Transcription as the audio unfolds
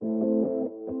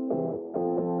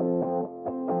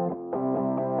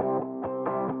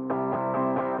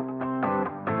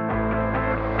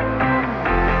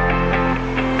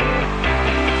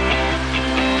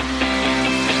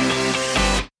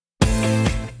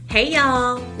Hey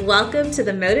y'all, welcome to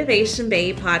the Motivation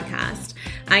Babe podcast.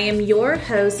 I am your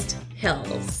host,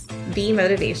 Hills, the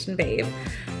Motivation Babe,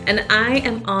 and I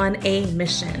am on a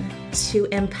mission to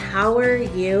empower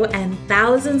you and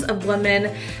thousands of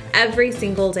women every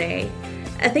single day.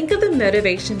 Think of the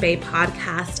Motivation Babe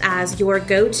podcast as your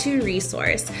go-to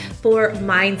resource for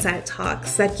mindset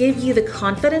talks that give you the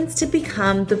confidence to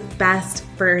become the best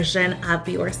version of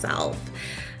yourself.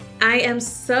 I am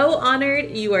so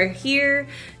honored you are here.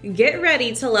 Get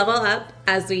ready to level up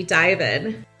as we dive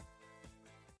in.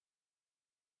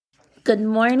 Good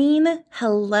morning,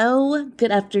 hello,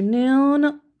 good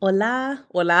afternoon, hola,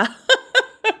 hola,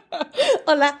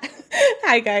 hola.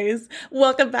 Hi guys,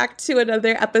 welcome back to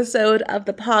another episode of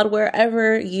the pod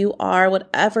wherever you are,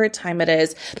 whatever time it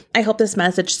is. I hope this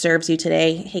message serves you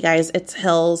today. Hey guys, it's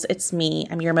Hills, it's me.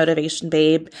 I'm your motivation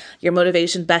babe, your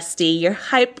motivation bestie, your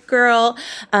hype girl.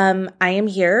 I am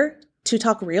here to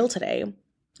talk real today.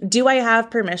 Do I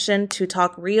have permission to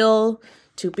talk real,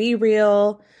 to be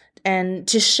real, and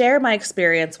to share my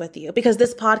experience with you? Because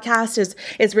this podcast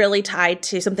is really tied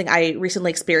to something I recently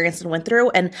experienced and went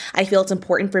through. And I feel it's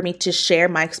important for me to share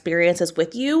my experiences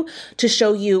with you, to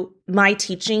show you my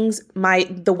teachings,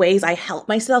 the ways I help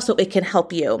myself so it can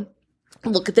help you.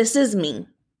 Look, this is me.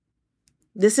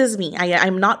 This is me.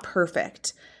 I'm not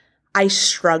perfect. I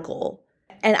struggle.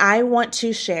 And I want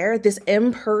to share this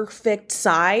imperfect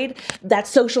side that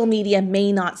social media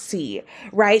may not see,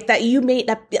 right? That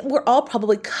we're all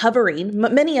probably covering,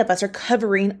 many of us are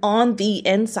covering on the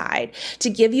inside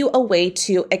to give you a way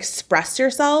to express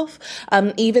yourself.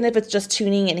 Even if it's just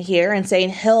tuning in here and saying,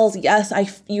 Hills, yes,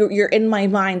 you're in my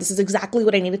mind. This is exactly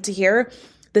what I needed to hear.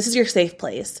 This is your safe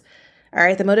place. All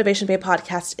right. The Motivation Babe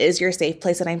podcast is your safe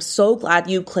place. And I'm so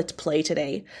glad you clicked play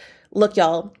today. Look,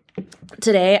 y'all.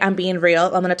 Today, I'm being real.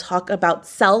 I'm going to talk about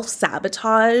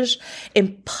self-sabotage,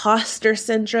 imposter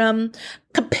syndrome,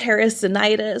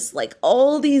 comparisonitis, like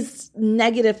all these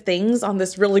negative things on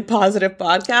this really positive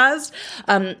podcast,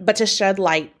 but to shed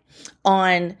light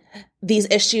on these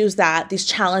issues these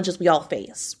challenges we all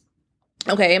face.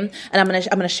 Okay. And I'm going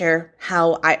to share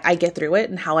how I get through it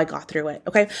and how I got through it.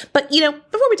 Okay. But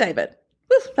before we dive in,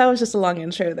 that was just a long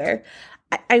intro there.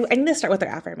 I need to start with our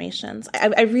affirmations.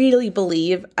 I really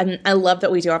believe, and I love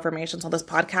that we do affirmations on this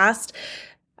podcast.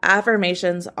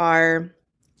 Affirmations are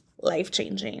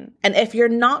life-changing. And if you're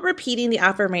not repeating the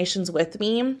affirmations with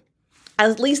me,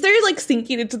 at least they're like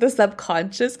sinking into the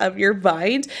subconscious of your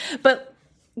mind. But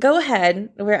go ahead,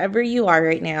 wherever you are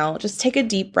right now, just take a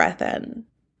deep breath in.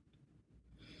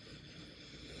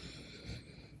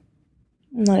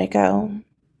 Let it go.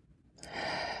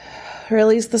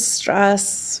 Release the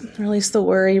stress, release the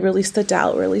worry, release the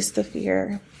doubt, release the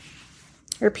fear.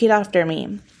 Repeat after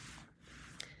me.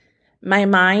 My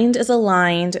mind is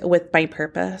aligned with my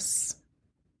purpose.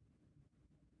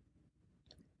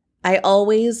 I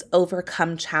always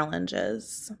overcome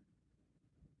challenges.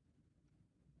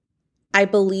 I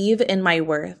believe in my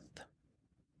worth.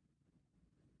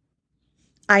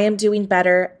 I am doing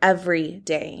better every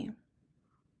day.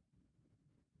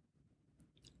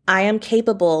 I am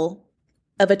capable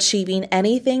of achieving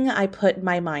anything I put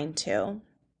my mind to.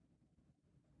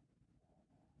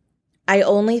 I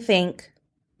only think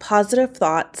positive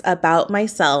thoughts about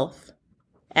myself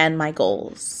and my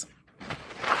goals.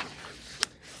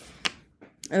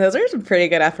 And those are some pretty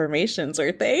good affirmations,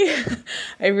 aren't they?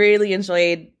 I really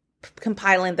enjoyed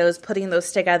compiling those, putting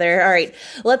those together. All right,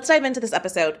 let's dive into this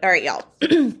episode. All right, y'all.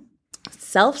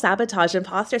 Self-sabotage,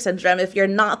 imposter syndrome. If you're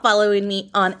not following me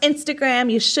on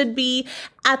Instagram, you should be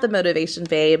at the Motivation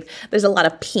Babe. There's a lot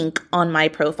of pink on my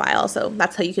profile, so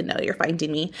that's how you can know you're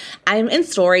finding me. I'm in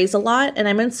stories a lot, and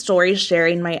I'm in stories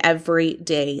sharing my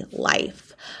everyday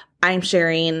life. I'm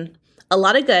sharing a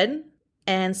lot of good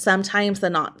and sometimes the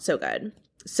not so good.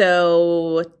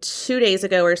 So 3 days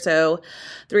ago,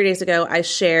 I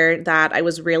shared that I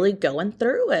was really going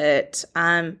through it.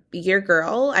 Your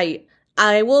girl,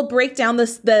 I will break down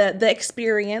the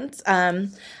experience. I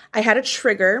had a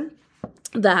trigger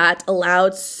that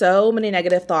allowed so many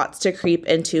negative thoughts to creep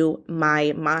into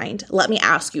my mind. Let me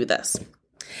ask you this.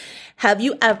 Have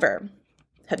you ever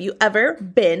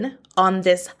been on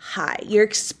this high? You're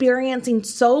experiencing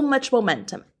so much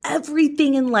momentum.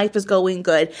 Everything in life is going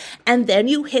good. And then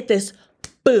you hit this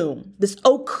boom, this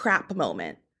oh crap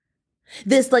moment.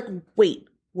 This like, wait,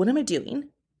 what am I doing?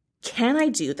 Can I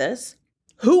do this?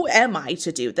 Who am I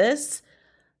to do this?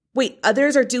 Wait,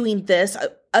 others are doing this.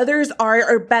 Others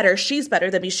are better. She's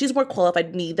better than me. She's more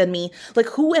qualified than me. Like,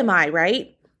 who am I,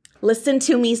 right? Listen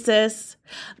to me, sis.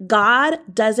 God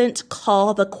doesn't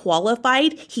call the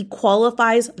qualified. He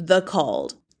qualifies the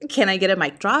called. Can I get a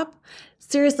mic drop?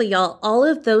 Seriously, y'all, all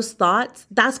of those thoughts,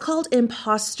 that's called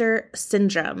imposter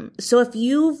syndrome. So if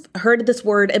you've heard this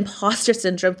word imposter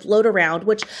syndrome float around,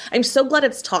 which I'm so glad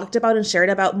it's talked about and shared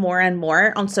about more and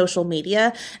more on social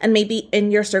media and maybe in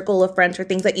your circle of friends or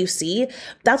things that you see,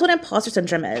 that's what imposter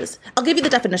syndrome is. I'll give you the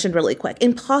definition really quick.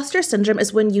 Imposter syndrome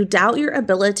is when you doubt your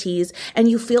abilities and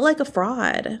you feel like a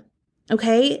fraud.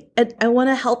 Okay? And I want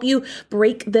to help you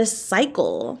break this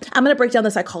cycle. I'm going to break down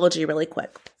the psychology really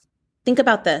quick. Think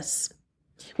about this.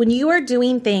 When you are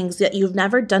doing things that you've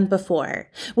never done before,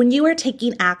 when you are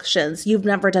taking actions you've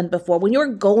never done before, when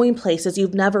you're going places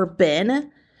you've never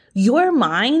been, your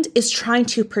mind is trying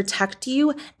to protect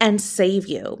you and save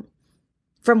you.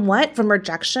 From what? From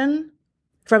rejection,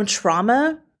 from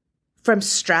trauma, from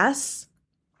stress,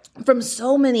 from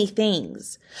so many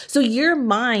things. So your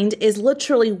mind is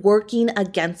literally working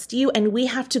against you, and we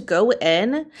have to go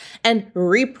in and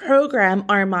reprogram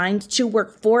our mind to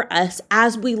work for us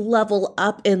as we level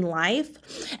up in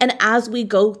life and as we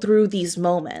go through these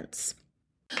moments.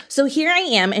 So here I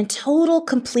am in total,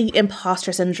 complete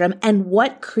imposter syndrome, and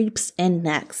what creeps in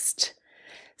next?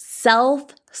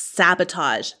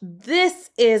 Self-sabotage.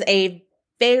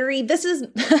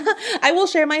 I will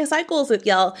share my cycles with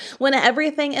y'all. When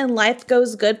everything in life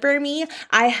goes good for me,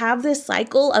 I have this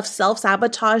cycle of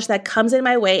self-sabotage that comes in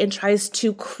my way and tries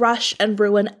to crush and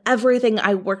ruin everything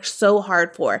I worked so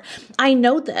hard for. I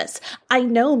know this. I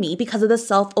know me because of the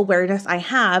self-awareness I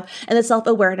have and the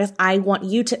self-awareness I want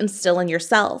you to instill in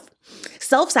yourself.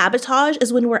 Self-sabotage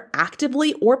is when we're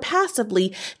actively or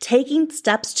passively taking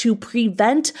steps to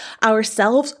prevent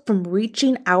ourselves from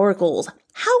reaching our goals.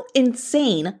 How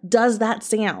insane does that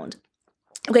sound?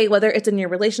 Okay, whether it's in your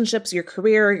relationships, your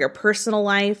career, your personal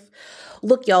life.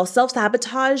 Look, y'all,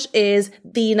 self-sabotage is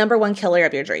the number one killer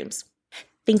of your dreams.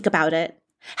 Think about it.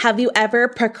 Have you ever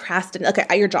procrastinated,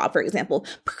 at your job, for example,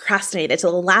 procrastinated to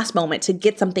the last moment to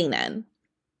get something in,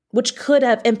 which could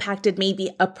have impacted maybe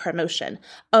a promotion,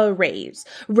 a raise,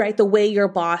 right? The way your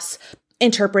boss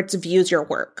interprets, views your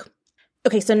work.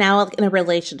 Okay, so now in a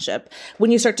relationship, when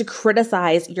you start to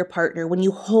criticize your partner, when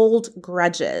you hold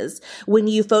grudges, when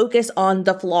you focus on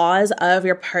the flaws of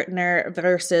your partner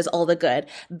versus all the good,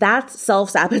 that's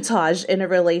self-sabotage in a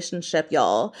relationship,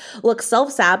 y'all. Look,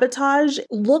 self-sabotage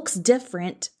looks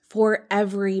different for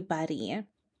everybody.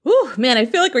 Whew, man, I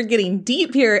feel like we're getting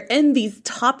deep here in these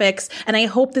topics, and I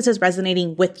hope this is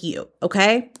resonating with you,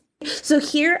 okay? So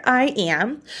here I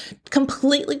am,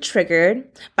 completely triggered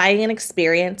by an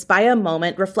experience, by a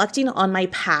moment, reflecting on my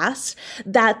past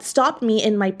that stopped me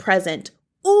in my present.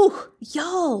 Ooh,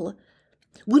 y'all,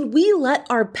 when we let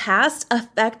our past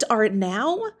affect our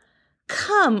now,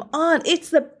 come on, it's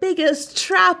the biggest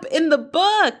trap in the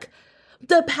book.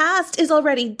 The past is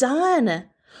already done.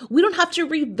 We don't have to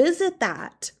revisit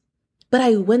that. But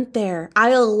I went there.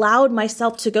 I allowed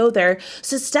myself to go there.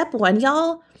 So step one,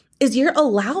 y'all, is you're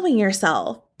allowing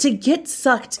yourself to get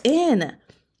sucked in.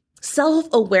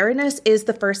 Self-awareness is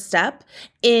the first step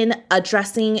in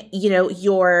addressing, these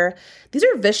are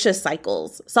vicious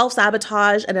cycles.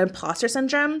 Self-sabotage and imposter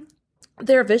syndrome,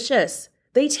 they're vicious.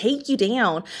 They take you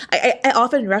down. I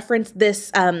often reference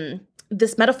this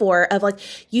metaphor of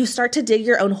you start to dig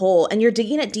your own hole and you're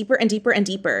digging it deeper and deeper and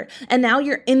deeper. And now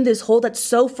you're in this hole that's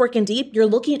so freaking deep. You're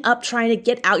looking up, trying to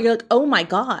get out. You're like, oh my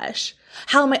gosh,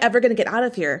 how am I ever going to get out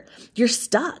of here? You're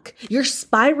stuck. You're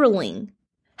spiraling.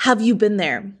 Have you been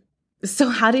there? So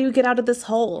how do you get out of this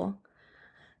hole?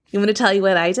 You want to tell you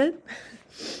what I did?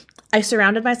 I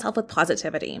surrounded myself with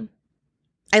positivity.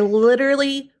 I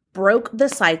literally broke the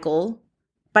cycle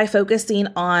by focusing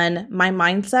on my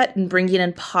mindset and bringing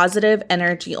in positive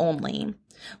energy only.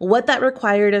 What that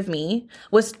required of me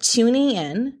was tuning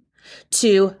in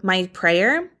to my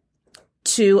prayer,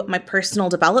 to my personal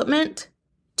development,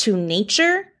 to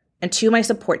nature, and to my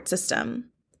support system.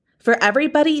 For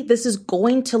everybody, this is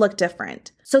going to look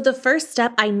different. So the first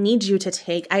step I need you to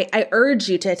take, I urge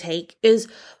you to take, is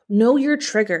know your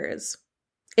triggers.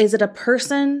 Is it a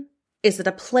person? Is it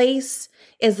a place?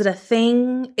 Is it a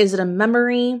thing? Is it a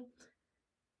memory?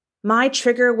 My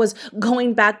trigger was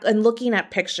going back and looking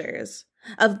at pictures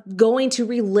of going to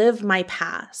relive my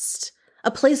past, a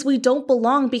place we don't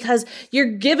belong because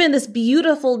you're given this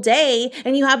beautiful day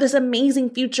and you have this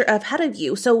amazing future ahead of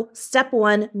you. So step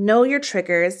one, know your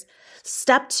triggers.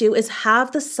 Step two is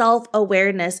have the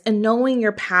self-awareness and knowing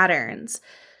your patterns.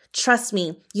 Trust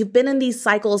me, you've been in these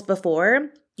cycles before.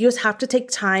 You just have to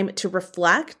take time to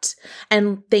reflect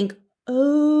and think,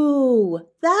 Oh,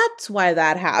 that's why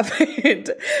that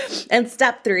happened. And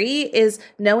step 3 is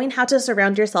knowing how to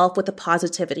surround yourself with the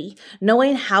positivity,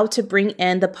 knowing how to bring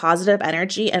in the positive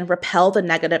energy and repel the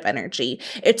negative energy.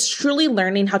 It's truly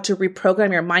learning how to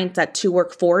reprogram your mindset to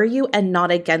work for you and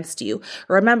not against you.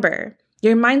 Remember,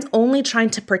 your mind's only trying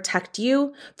to protect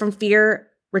you from fear,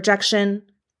 rejection,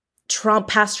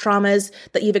 past traumas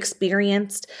that you've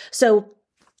experienced. So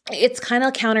it's kind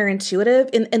of counterintuitive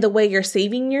in the way you're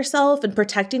saving yourself and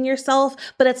protecting yourself,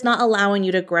 but it's not allowing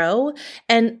you to grow.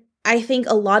 And I think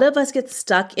a lot of us get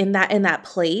stuck in that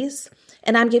place.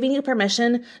 And I'm giving you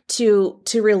permission to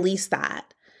release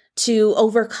that, to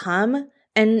overcome,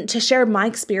 and to share my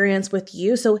experience with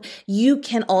you so you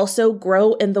can also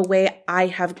grow in the way I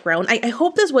have grown. I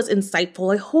hope this was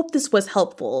insightful. I hope this was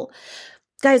helpful.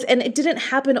 Guys, and it didn't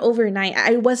happen overnight.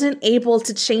 I wasn't able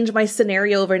to change my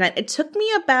scenario overnight. It took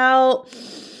me about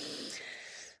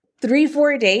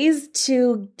 3-4 days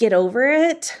to get over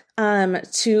it,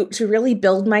 to really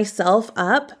build myself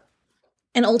up.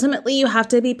 And ultimately, you have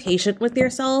to be patient with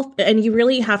yourself, and you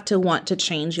really have to want to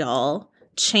change, y'all.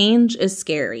 Change is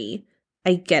scary.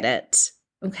 I get it,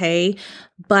 okay?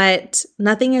 But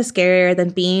nothing is scarier than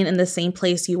being in the same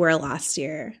place you were last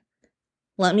year.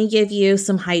 Let me give you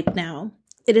some hype now.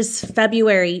 It is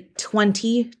February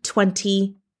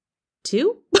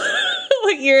 2022.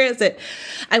 What year is it?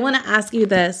 I want to ask you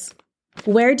this.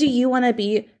 Where do you want to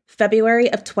be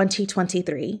February of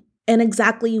 2023? In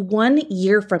exactly 1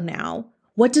 year from now,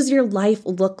 what does your life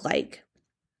look like?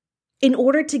 In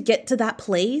order to get to that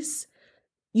place,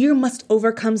 you must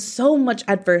overcome so much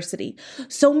adversity,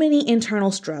 so many internal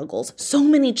struggles, so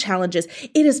many challenges.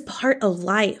 It is part of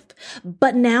life.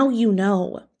 But now you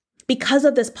know. Because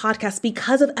of this podcast,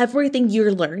 because of everything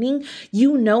you're learning,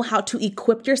 you know how to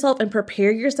equip yourself and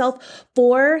prepare yourself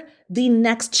for the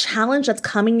next challenge that's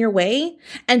coming your way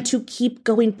and to keep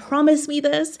going. Promise me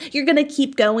this. You're going to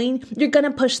keep going. You're going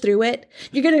to push through it.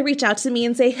 You're going to reach out to me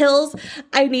and say, Hills,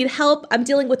 I need help. I'm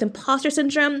dealing with imposter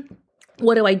syndrome.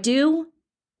 What do I do?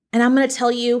 And I'm going to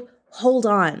tell you, hold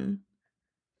on.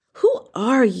 Who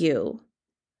are you?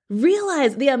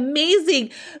 Realize the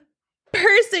amazing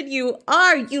person you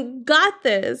are. You got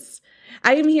this.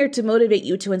 I am here to motivate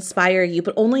you, to inspire you,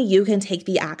 but only you can take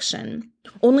the action.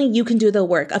 Only you can do the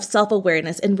work of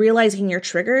self-awareness and realizing your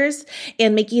triggers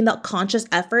and making the conscious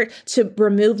effort to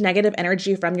remove negative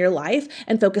energy from your life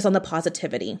and focus on the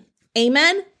positivity.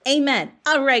 Amen. Amen.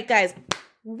 All right, guys.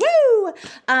 Woo.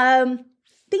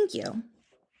 Thank you.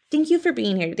 Thank you for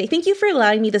being here today. Thank you for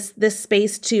allowing me this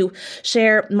space to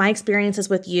share my experiences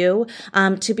with you,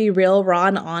 to be real, raw,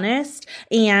 and honest.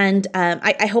 And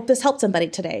I hope this helped somebody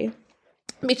today.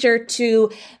 Make sure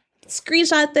to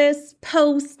screenshot this,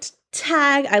 post,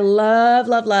 tag. I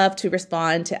love to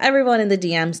respond to everyone in the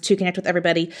DMs, to connect with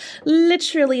everybody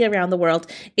literally around the world.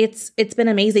 It's been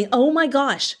amazing. Oh my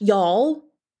gosh, y'all.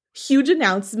 Huge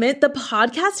announcement. The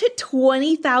podcast hit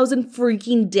 20,000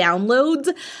 freaking downloads.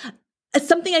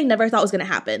 Something I never thought was going to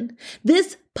happen.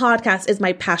 This podcast is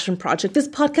my passion project. This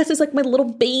podcast is like my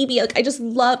little baby. Like, I just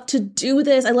love to do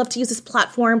this. I love to use this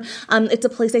platform. It's a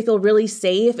place I feel really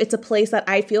safe. It's a place that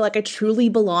I feel like I truly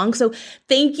belong. So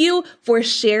thank you for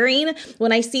sharing.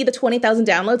 When I see the 20,000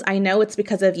 downloads, I know it's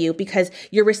because of you, because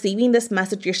you're receiving this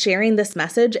message, you're sharing this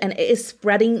message, and it is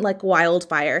spreading like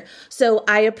wildfire. So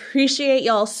I appreciate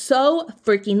y'all so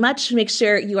freaking much. Make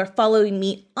sure you are following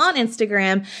me on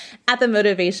Instagram at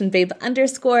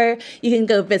 @themotivationbabe_. You can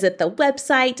go visit the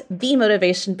website,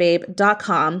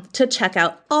 themotivationbabe.com, to check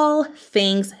out all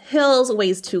things Hills,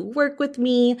 ways to work with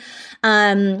me,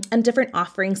 and different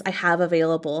offerings I have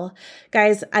available.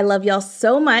 Guys, I love y'all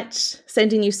so much.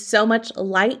 Sending you so much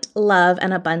light, love,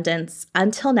 and abundance.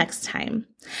 Until next time.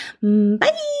 Bye.